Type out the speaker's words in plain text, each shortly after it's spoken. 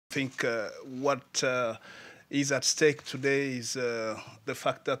I think what is at stake today is the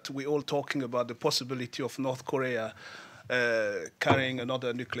fact that we're all talking about the possibility of North Korea carrying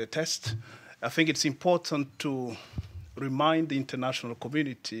another nuclear test. I think it's important to remind the international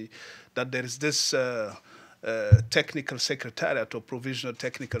community that there is this technical secretariat or provisional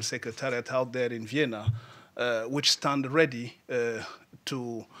technical secretariat out there in Vienna, which stand ready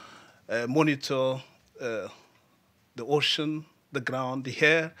to monitor the ocean, the ground, the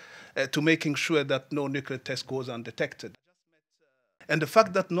air, to making sure that no nuclear test goes undetected. And the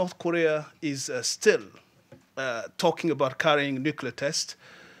fact that North Korea is still talking about carrying nuclear tests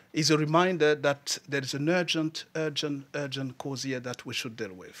is a reminder that there is an urgent cause here that we should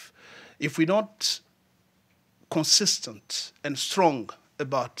deal with. If we're not consistent and strong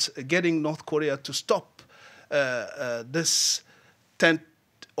about getting North Korea to stop this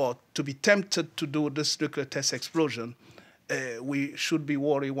or to be tempted to do this nuclear test explosion, we should be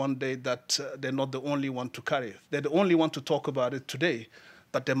worried one day that they're not the only one to carry it. They're the only one to talk about it today,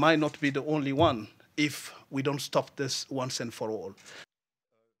 but they might not be the only one if we don't stop this once and for all.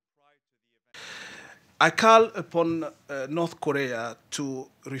 I call upon North Korea to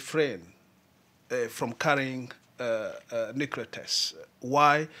refrain from carrying nuclear tests.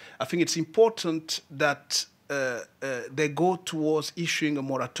 Why? I think it's important that they go towards issuing a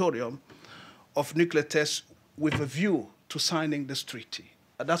moratorium of nuclear tests with a view to signing this treaty.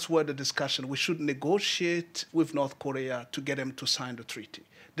 That's where the discussion, we should negotiate with North Korea to get them to sign the treaty.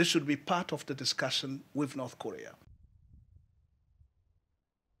 This should be part of the discussion with North Korea.